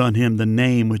bestowed on him the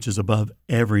name which is above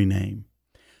every name,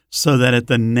 so that at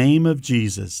the name of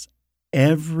Jesus,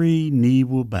 every knee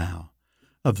will bow,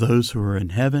 of those who are in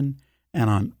heaven and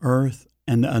on earth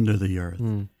and under the earth,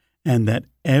 and that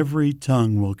every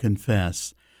tongue will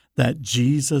confess that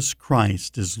Jesus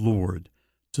Christ is Lord,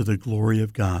 to the glory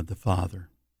of God the Father.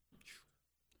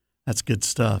 That's good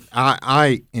stuff.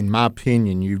 I in my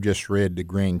opinion, you've just read the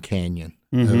Grand Canyon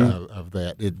of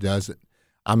that. It doesn't.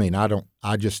 I mean,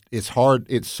 it's hard.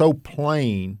 It's so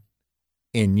plain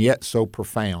and yet so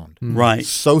profound. Right.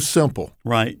 So simple.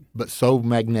 Right. But so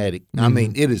magnetic. I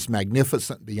mean, it is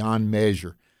magnificent beyond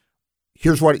measure.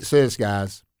 Here's what it says,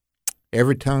 guys.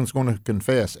 Every tongue's going to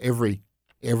confess. Every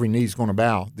knee's going to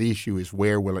bow. The issue is,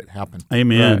 where will it happen?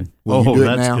 Amen. Right. Will you do it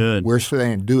that's now? Good. We're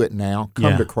saying do it now.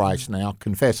 Come to Christ now.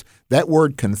 Confess. That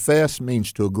word confess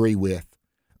means to agree with.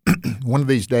 One of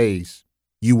these days,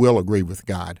 you will agree with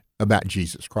God about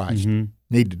Jesus Christ.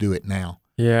 Need to do it now.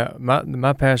 Yeah,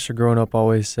 my pastor growing up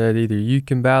always said, either you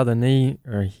can bow the knee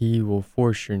or he will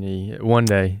force your knee one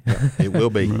day. It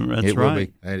will be. That's it right. will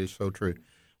be. That is so true.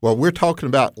 Well, we're talking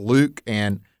about Luke,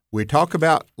 and we talk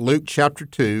about Luke chapter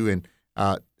 2, and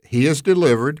he is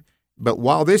delivered. But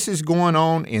while this is going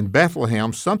on in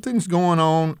Bethlehem, something's going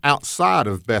on outside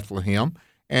of Bethlehem,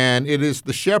 and it is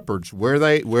the shepherds, where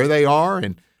they are.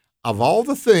 And of all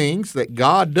the things that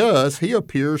God does, he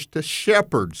appears to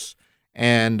shepherds.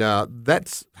 And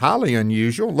that's highly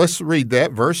unusual. Let's read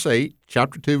that, verse 8,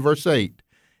 chapter 2, verse 8.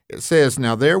 It says,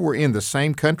 Now there were in the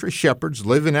same country shepherds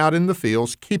living out in the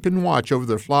fields, keeping watch over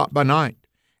their flock by night.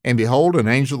 And behold, an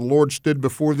angel of the Lord stood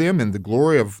before them, and the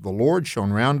glory of the Lord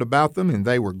shone round about them, and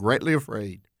they were greatly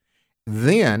afraid.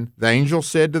 Then the angel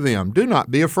said to them, Do not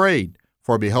be afraid,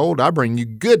 for behold, I bring you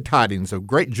good tidings of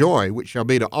great joy, which shall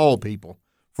be to all people.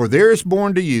 For there is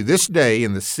born to you this day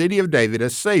in the city of David a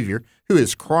Savior, who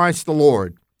is Christ the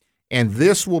Lord. And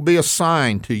this will be a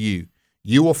sign to you.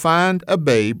 You will find a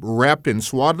babe wrapped in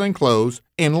swaddling clothes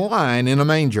and lying in a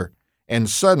manger. And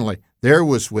suddenly there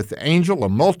was with the angel a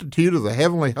multitude of the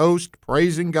heavenly host,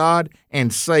 praising God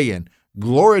and saying,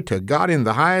 Glory to God in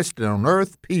the highest, and on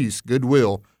earth peace,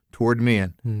 goodwill toward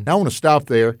men. Now I want to stop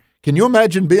there. Can you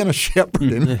imagine being a shepherd?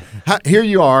 And here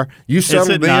you are. You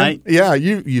settled in. Night. Yeah,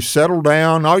 you settle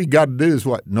down. All you got to do is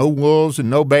what? No wolves and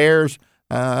no bears.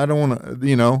 I don't want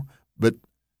to,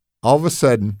 all of a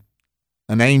sudden,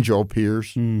 an angel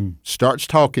appears, starts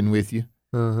talking with you,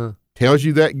 tells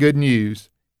you that good news,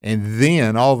 and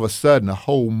then all of a sudden a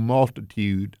whole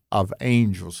multitude of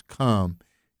angels come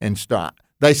and start.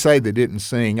 They say they didn't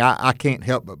sing. I can't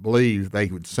help but believe they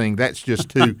would sing. That's just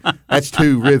too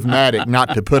rhythmic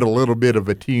not to put a little bit of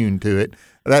a tune to it.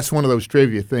 That's one of those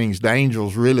trivia things. The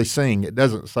angels really sing. It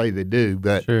doesn't say they do,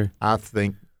 but sure. I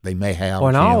think they may have. Well,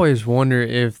 and I always wonder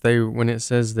if when it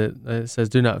says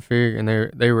do not fear,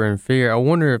 and they were in fear, I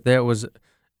wonder if that was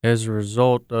as a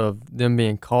result of them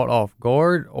being caught off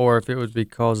guard, or if it was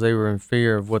because they were in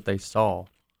fear of what they saw.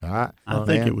 I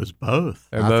think it was both.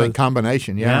 I think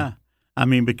combination, yeah. I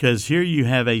mean, because here you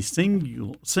have a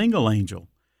single angel,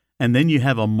 and then you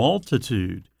have a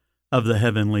multitude of the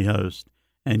heavenly host,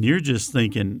 and you're just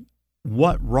thinking,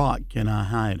 what rock can I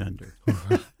hide under?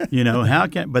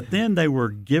 But then they were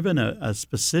given a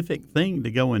specific thing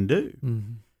to go and do.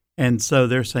 Mm-hmm. And so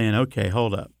they're saying, okay,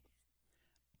 hold up.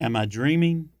 Am I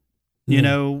dreaming?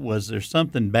 Was there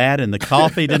something bad in the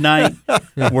coffee tonight?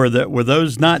 Were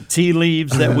those not tea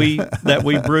leaves that we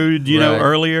brewed, right.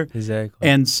 earlier? Exactly.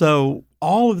 And so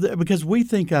all of that, because we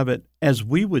think of it as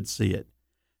we would see it.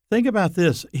 Think about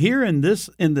this. Here in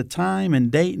the time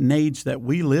and date and age that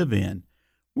we live in,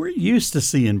 we're used to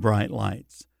seeing bright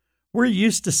lights. We're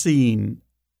used to seeing.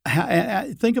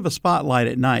 Think of a spotlight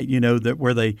at night,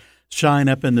 where they shine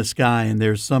up in the sky and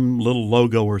there's some little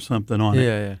logo or something on it.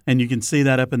 Yeah. And you can see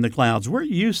that up in the clouds. We're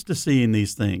used to seeing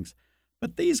these things.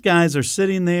 But these guys are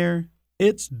sitting there.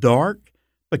 It's dark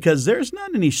because there's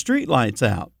not any street lights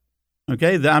out.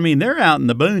 Okay? I mean, they're out in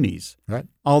the boonies. Right.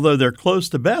 Although they're close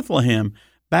to Bethlehem,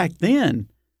 back then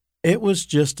it was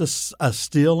just a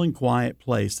still and quiet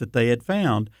place that they had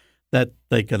found that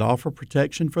they could offer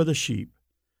protection for the sheep.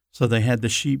 So they had the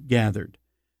sheep gathered.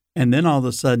 And then all of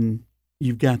a sudden,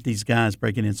 you've got these guys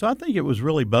breaking in. So I think it was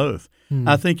really both.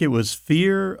 I think it was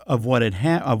fear of what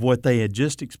they had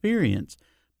just experienced,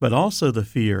 but also the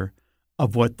fear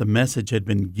of what the message had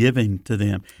been given to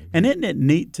them. And isn't it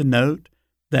neat to note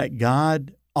that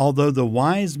God, although the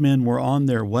wise men were on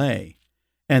their way,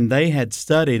 and they had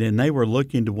studied and they were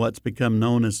looking to what's become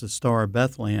known as the Star of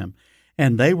Bethlehem,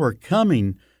 and they were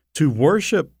coming to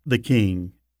worship the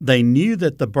King, they knew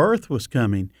that the birth was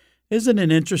coming. Isn't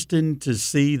it interesting to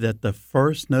see that the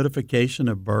first notification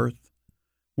of birth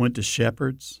went to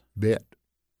shepherds? Bet.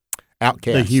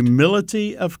 Outcast. The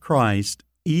humility of Christ,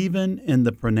 even in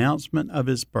the pronouncement of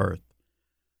his birth.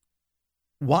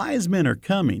 Wise men are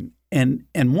coming, and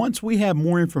once we have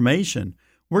more information,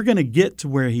 we're going to get to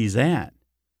where he's at.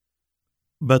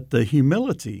 But the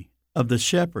humility of the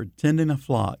shepherd tending a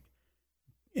flock,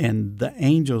 and the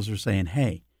angels are saying,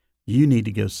 hey, you need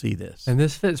to go see this. And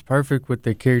this fits perfect with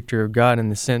the character of God in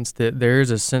the sense that there is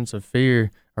a sense of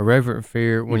fear, a reverent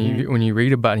fear when you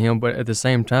read about him, but at the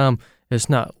same time, it's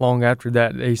not long after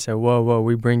that he said, whoa,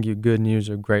 we bring you good news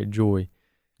of great joy.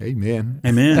 Amen.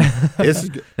 Amen. This is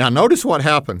good. Now, notice what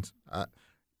happens.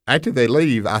 After they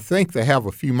leave, I think they have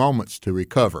a few moments to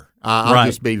recover. I'll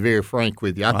just be very frank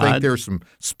with you. I think there's some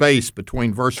space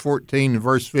between verse 14 and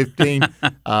verse 15.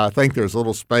 I think there's a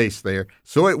little space there.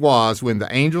 So it was, when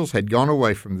the angels had gone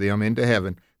away from them into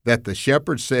heaven, that the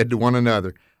shepherds said to one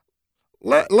another,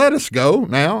 Let us go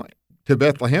now to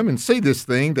Bethlehem and see this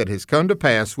thing that has come to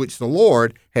pass, which the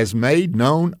Lord has made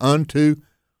known unto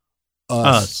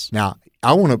us. Now,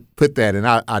 I want to put that, and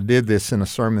I did this in a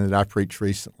sermon that I preached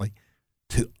recently.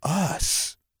 To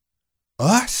us.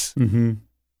 Us? Mm-hmm.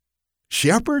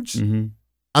 Shepherds? Mm-hmm.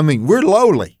 I mean, we're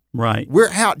lowly. Right. We're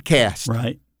outcasts.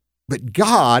 Right. But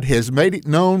God has made it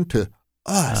known to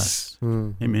us.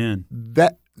 Amen.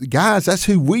 Guys, that's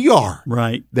who we are.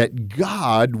 Right. That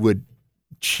God would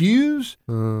choose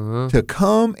to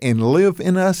come and live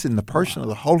in us in the person of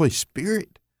the Holy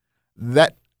Spirit.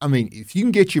 If you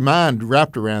can get your mind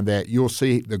wrapped around that, you'll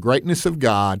see the greatness of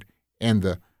God and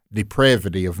the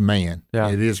depravity of man. Yeah.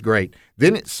 It is great.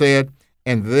 Then it said,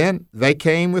 and then they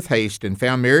came with haste and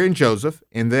found Mary and Joseph,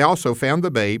 and they also found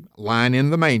the babe lying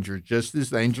in the manger, just as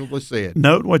the angel was said.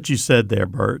 Note what you said there,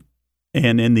 Bert.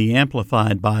 And in the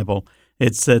Amplified Bible,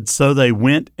 it said, so they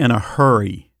went in a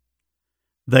hurry.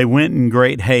 They went in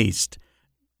great haste.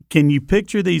 Can you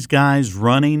picture these guys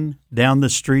running down the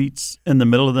streets in the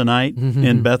middle of the night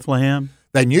in Bethlehem?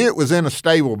 They knew it was in a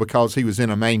stable because he was in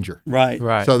a manger.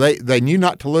 Right. So they knew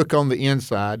not to look on the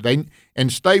inside.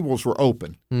 And stables were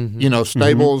open.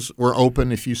 Stables were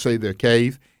open if you see the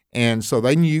cave. And so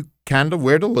they knew kind of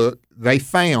where to look. They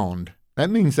found. That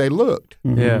means they looked.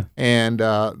 Yeah. And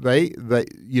they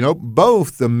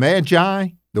both the Magi,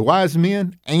 the wise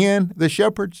men, and the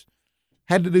shepherds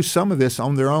had to do some of this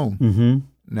on their own.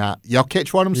 Now, y'all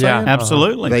catch what I'm saying?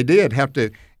 Absolutely. They did have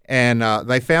to. And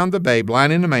they found the babe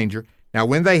lying in the manger. Now,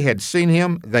 when they had seen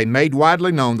him, they made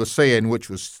widely known the saying which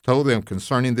was told them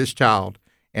concerning this child.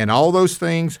 And all those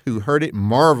things who heard it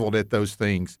marveled at those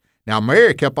things. Now,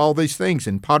 Mary kept all these things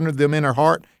and pondered them in her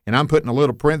heart. And I'm putting a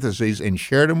little parentheses and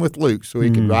shared them with Luke so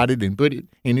he could write it and put it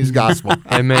in his gospel.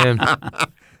 Amen.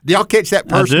 Do y'all catch that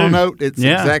personal do. note? It's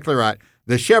exactly right.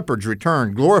 The shepherds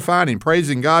returned, glorifying and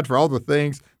praising God for all the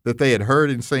things that they had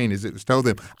heard and seen as it was told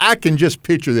them. I can just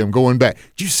picture them going back.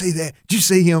 Did you see that? Did you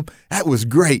see him? That was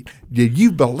great. Did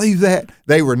you believe that?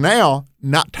 They were now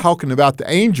not talking about the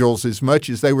angels as much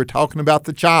as they were talking about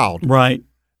the child. Right.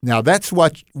 Now, that's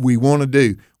what we want to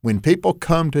do. When people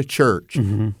come to church,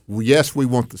 yes, we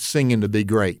want the singing to be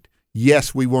great.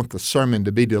 Yes, we want the sermon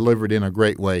to be delivered in a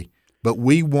great way. But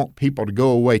we want people to go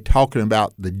away talking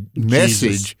about the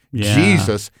message,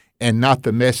 Jesus, and not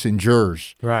the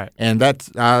messengers. Right. And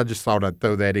I just thought I'd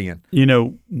throw that in. You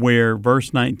know, where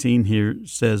verse 19 here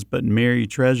says, "But Mary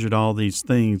treasured all these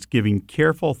things, giving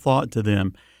careful thought to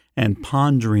them and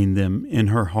pondering them in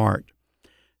her heart."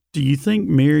 Do you think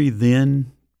Mary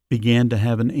then began to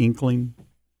have an inkling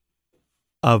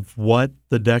of what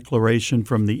the declaration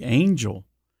from the angel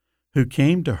who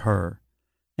came to her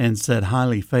and said,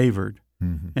 "Highly favored,"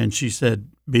 and she said,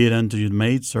 "Be it unto the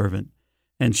maidservant,"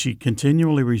 and she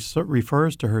continually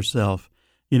refers to herself,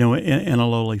 in a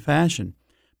lowly fashion.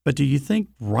 But do you think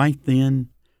right then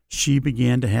she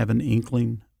began to have an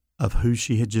inkling of who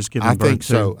she had just given birth to? I think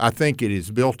so. I think it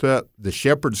is built up. The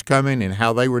shepherds coming and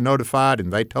how they were notified,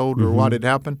 and they told her what had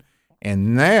happened.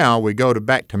 And now we go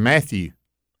back to Matthew.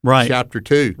 Right. Chapter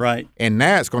 2. Right. And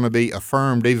now it's going to be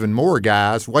affirmed even more,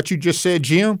 guys. What you just said,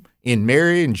 Jim, in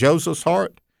Mary and Joseph's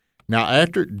heart. Now,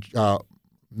 after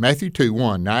Matthew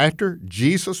 2:1, now after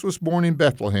Jesus was born in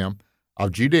Bethlehem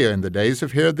of Judea in the days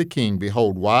of Herod the king,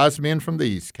 behold, wise men from the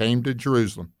east came to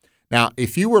Jerusalem. Now,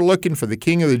 if you were looking for the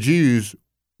king of the Jews,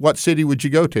 what city would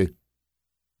you go to?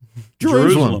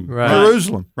 Jerusalem. Right.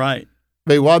 Jerusalem. Right.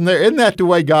 They wasn't there. Isn't that the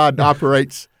way God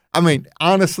operates? I mean,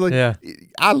 honestly,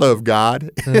 I love God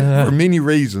for many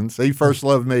reasons. He first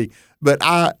loved me. But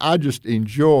I just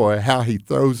enjoy how he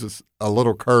throws us a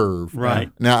little curve.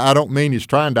 Right. Now, I don't mean he's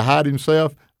trying to hide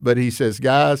himself, but he says,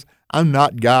 guys, I'm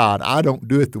not God. I don't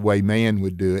do it the way man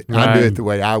would do it. I do it the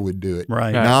way I would do it.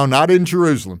 Right. No, not in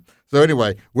Jerusalem. So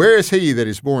anyway, where is he that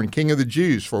is born King of the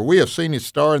Jews? For we have seen his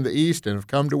star in the east and have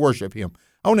come to worship him.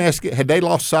 I want to ask you, had they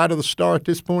lost sight of the star at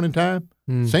this point in time?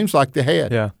 Seems like they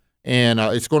had. Yeah. And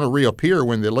it's going to reappear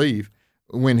when they leave.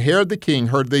 When Herod the king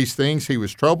heard these things, he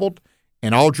was troubled,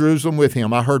 and all Jerusalem with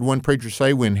him. I heard one preacher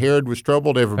say, when Herod was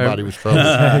troubled, everybody was troubled.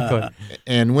 Exactly.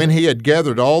 And when he had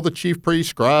gathered all the chief priests,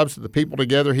 scribes, the people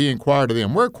together, he inquired of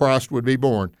them where Christ would be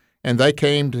born. And they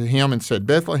came to him and said,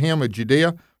 Bethlehem of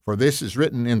Judea, for this is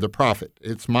written in the prophet.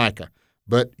 It's Micah.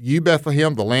 But you,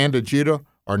 Bethlehem, the land of Judah,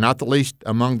 are not the least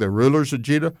among the rulers of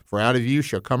Judah, for out of you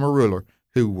shall come a ruler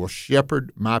who will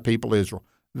shepherd my people Israel.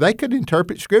 They could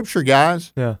interpret Scripture,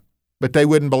 guys, but they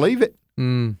wouldn't believe it.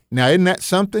 Now, isn't that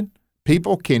something?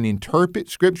 People can interpret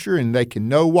Scripture and they can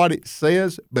know what it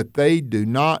says, but they do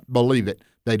not believe it.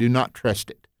 They do not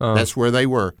trust it. That's where they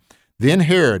were. Then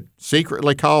Herod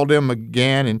secretly called them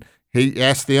again, and he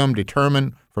asked them,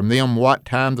 determine from them what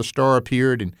time the star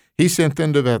appeared, and he sent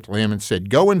them to Bethlehem and said,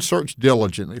 go and search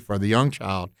diligently for the young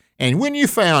child, and when you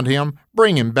found him,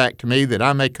 bring him back to me, that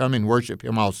I may come and worship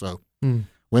him also.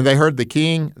 When they heard the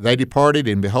king, they departed,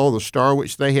 and behold, the star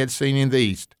which they had seen in the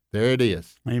east, there it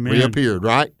is, reappeared,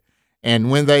 right?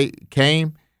 And when they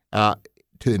came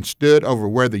and stood over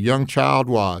where the young child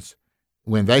was,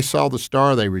 when they saw the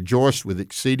star, they rejoiced with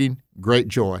exceeding great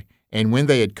joy. And when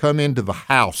they had come into the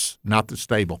house, not the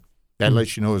stable, that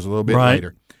lets you know it was a little bit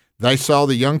later, they saw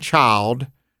the young child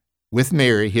with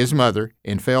Mary, his mother,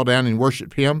 and fell down and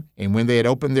worshipped him. And when they had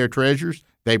opened their treasures,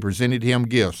 they presented him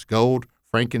gifts, gold,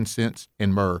 frankincense,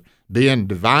 and myrrh. Being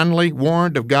divinely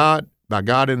warned of God, by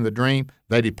God in the dream,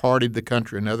 they departed the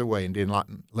country another way and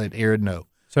didn't let Herod know.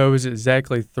 So it was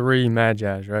exactly 3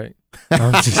 magi's, right?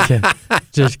 I'm just kidding.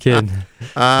 Just kidding.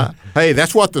 Hey,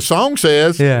 that's what the song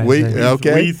says. Yeah, we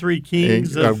We 3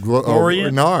 kings of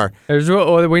Orient.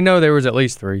 We know there was at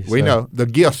least 3. We know. The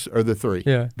gifts are the 3.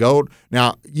 Yeah. Gold.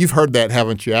 Now, you've heard that,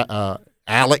 haven't you?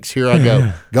 Alex, here I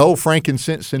go. Gold,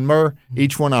 frankincense, and myrrh.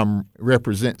 Each one of them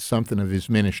represents something of his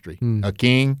ministry. A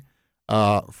king,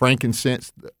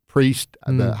 frankincense, the priest,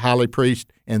 the highly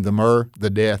priest, and the myrrh, the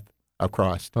death of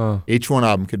Christ. Each one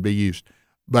of them could be used.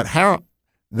 But how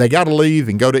they got to leave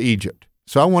and go to Egypt.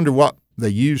 So I wonder what they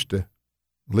used to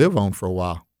live on for a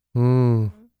while.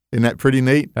 Isn't that pretty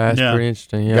neat? That's Yeah. pretty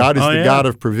interesting. Yeah. God is Oh, the yeah. God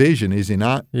of provision, is He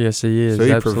not? Yes, He is. So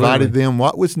He Absolutely. provided them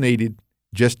what was needed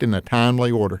just in a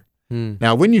timely order. Hmm.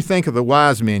 Now, when you think of the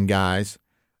wise men, guys,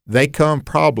 they come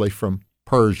probably from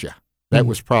Persia. That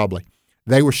was probably.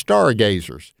 They were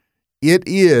stargazers. It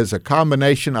is a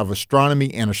combination of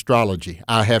astronomy and astrology,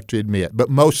 I have to admit, but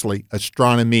mostly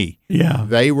astronomy. Yeah.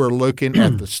 They were looking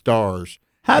at the stars.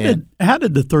 How did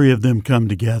the three of them come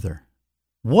together?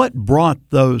 What brought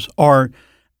those, or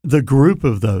the group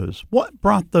of those? What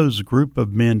brought those group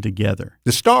of men together?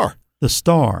 The star. The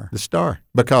star.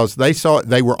 Because they saw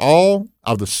they were all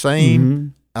of the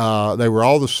same. They were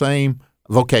all the same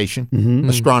vocation,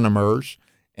 astronomers,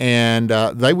 and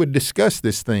they would discuss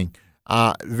this thing.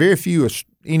 Very few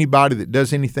anybody that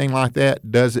does anything like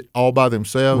that does it all by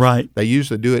themselves. Right. They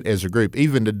usually do it as a group.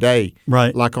 Even today,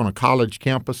 Right. like on a college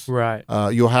campus, Right.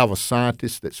 you'll have a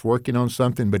scientist that's working on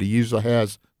something, but he usually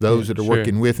has those that are sure.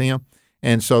 working with him.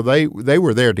 And so they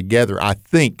were there together. I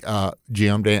think,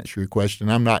 Jim, to answer your question,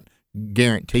 I'm not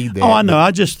guaranteed that. Oh, I know.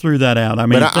 I just threw that out. I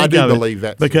mean, But I think do of it, believe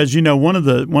that. because one of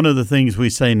the things we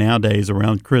say nowadays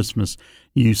around Christmas,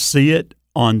 you see it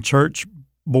on church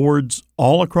boards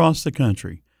all across the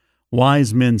country.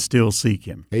 Wise men still seek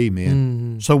Him.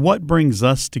 Amen. So what brings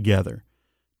us together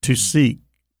to seek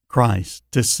Christ,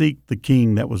 to seek the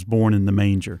King that was born in the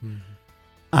manger?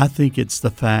 I think it's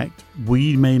the fact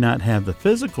we may not have the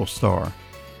physical star,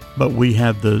 but we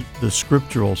have the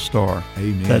scriptural star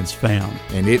Amen. that's found.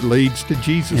 And it leads to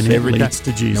Jesus And it every leads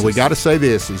time. to Jesus. Now, we got to say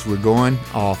this as we're going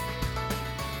off.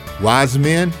 Wise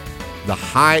men, the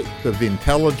height of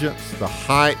intelligence, the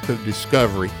height of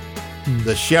discovery.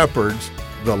 The shepherds,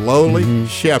 the lowly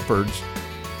shepherds,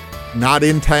 not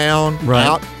in town, Right.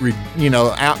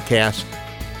 outcast.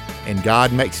 And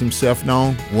God makes Himself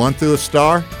known, one through a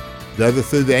star, the other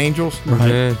through the angels,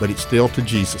 Right. but it's still to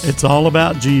Jesus. It's all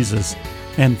about Jesus.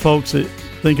 And folks,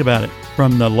 think about it.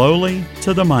 From the lowly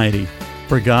to the mighty,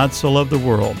 for God so loved the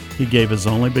world, He gave His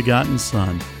only begotten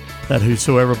Son, that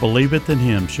whosoever believeth in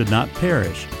Him should not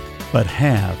perish, but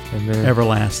have Amen.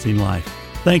 everlasting life.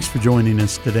 Thanks for joining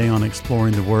us today on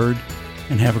Exploring the Word,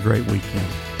 and have a great weekend.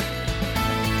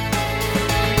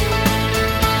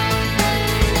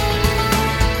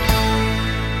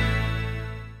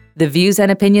 The views and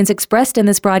opinions expressed in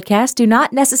this broadcast do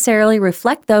not necessarily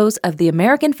reflect those of the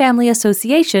American Family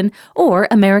Association or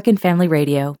American Family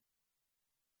Radio.